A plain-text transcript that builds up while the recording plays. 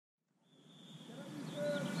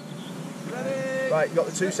Right, you got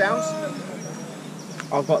the 2 sounds?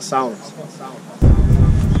 I've got sounds.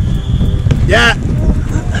 Yeah!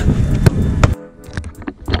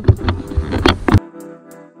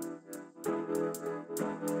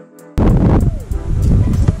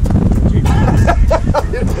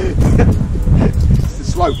 It's the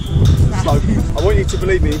slope. Slope. I want you to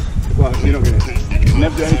believe me. Well, you're not going to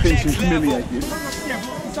never do anything to humiliate you. Yeah,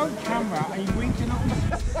 but it's on camera. Are you winking at me?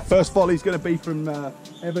 First volley's going to be from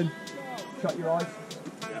Evan. Shut your eyes.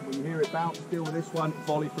 When you hear it bounce, deal with this one.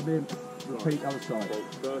 Volley from him. Repeat the other side.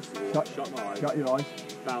 Well, first of all, shut my eyes. Shut your eyes.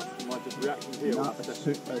 Bounce. Am I just reacting here? No, as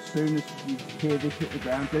soon as you hear this hit the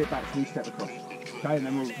ground, get it back to me, step across. Okay, and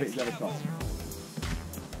then we'll repeat the other side.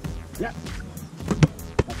 Yep.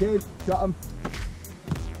 Back in. Shut them.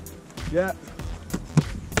 Yep.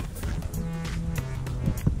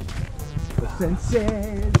 The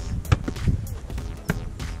senses.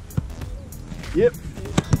 Yep.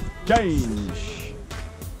 Change.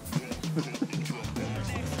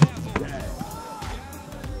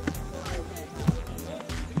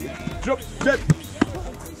 Yeah. Drop, step.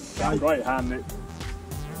 Great hand, Nick.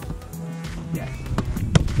 Yeah.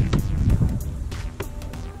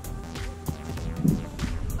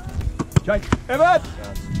 Change. Evan!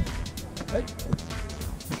 Hey.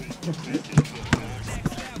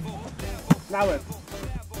 Now then.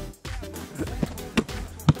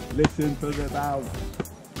 Listen for the bounce.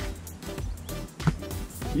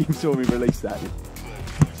 You saw me release that.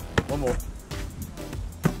 One more.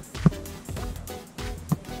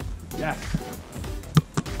 Yeah.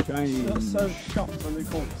 Change. That's so shocked when they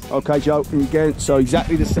call. Okay, Joe, and again, so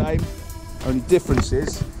exactly the same. Only difference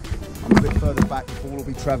is, I'm a bit further back, the ball will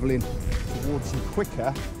be travelling towards you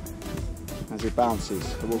quicker as it bounces.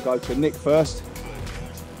 So we'll go to Nick first.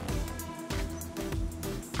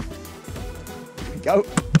 There we go.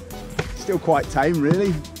 Still quite tame,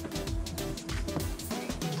 really.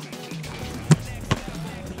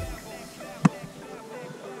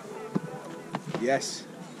 Yes.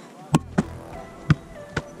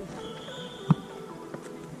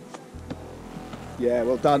 Yeah,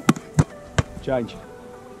 well done. Change.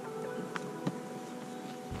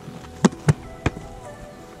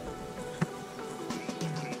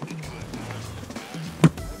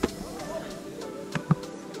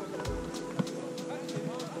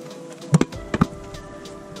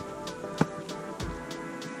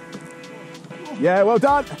 Yeah, well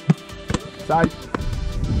done. Same.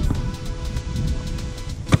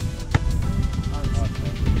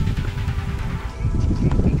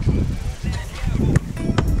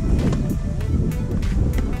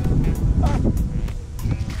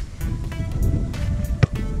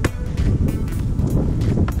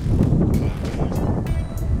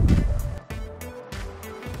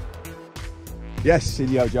 Yes, in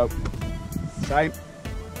Joe. Same.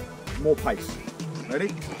 More pace.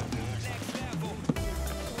 Ready?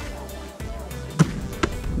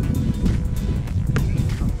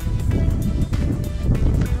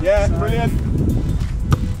 Yeah, brilliant.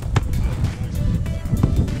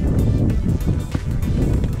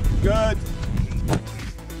 Good.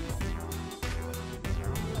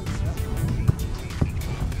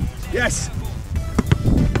 Yes.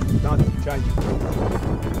 Done. Change.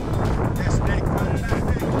 Yes, Nick.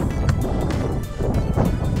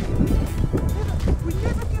 We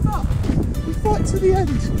never give up. We fight to the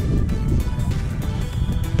end.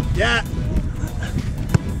 Yeah.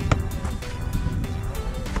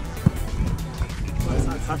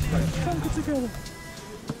 Together.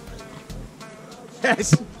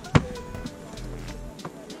 Yes.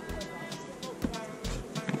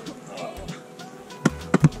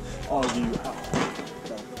 Oh, you.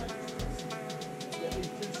 Get these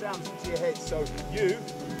 2 sounds into your head, so you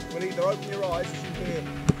will either open your eyes as you hear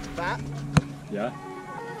that, Yeah.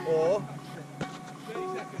 or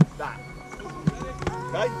that.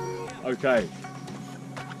 Okay? Okay.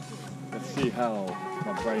 Let's see how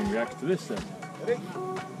my brain reacts to this then. Ready?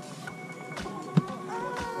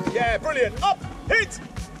 Yeah, brilliant. Up, hit.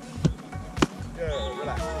 Good,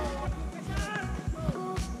 relax.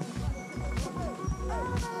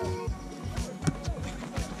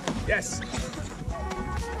 Yes.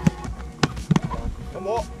 One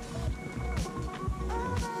more.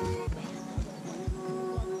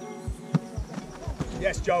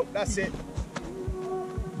 Yes, Joe, that's it.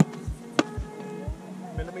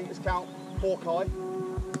 Millimeters count, Hawkeye.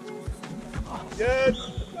 Good.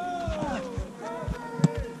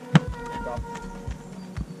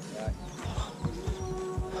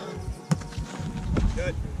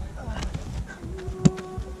 Good.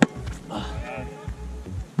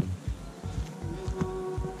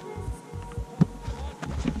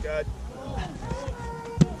 Good.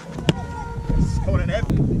 Yes. Yes, come on, Ev.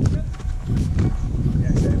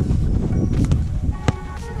 Yes, Ev.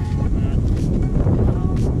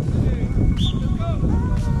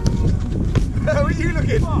 How are you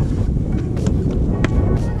looking?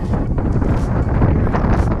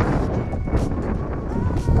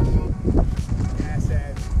 Yes,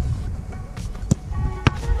 Ev.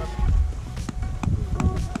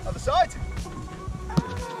 Other side.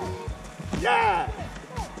 Yeah.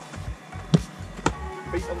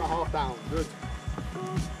 Feet on the half down. Good.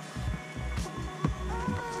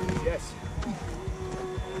 Yes.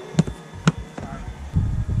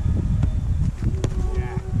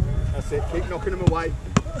 Yeah. That's it. Keep knocking them away.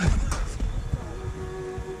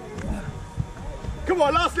 Come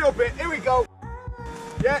on, last little bit. Here we go.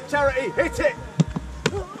 Yeah, Charity, hit it.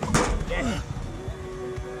 Yeah.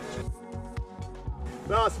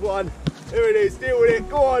 Last one. Here it is. Deal with it.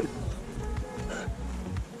 Go on.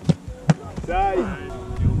 Say.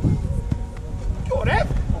 Go on, Ev.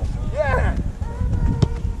 Yeah.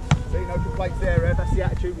 See, no complaints there, Ev. That's the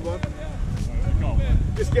attitude we want.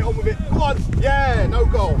 Just get on with it. Come on. Yeah, no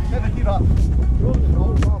goal. Never give up. You're on the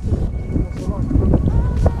goal. That's all right.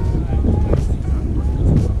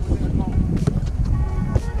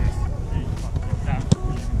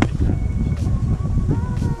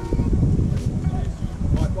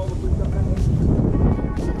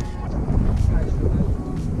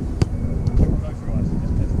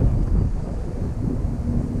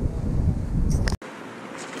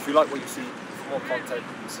 If you like what you see, for more content,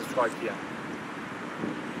 subscribe here.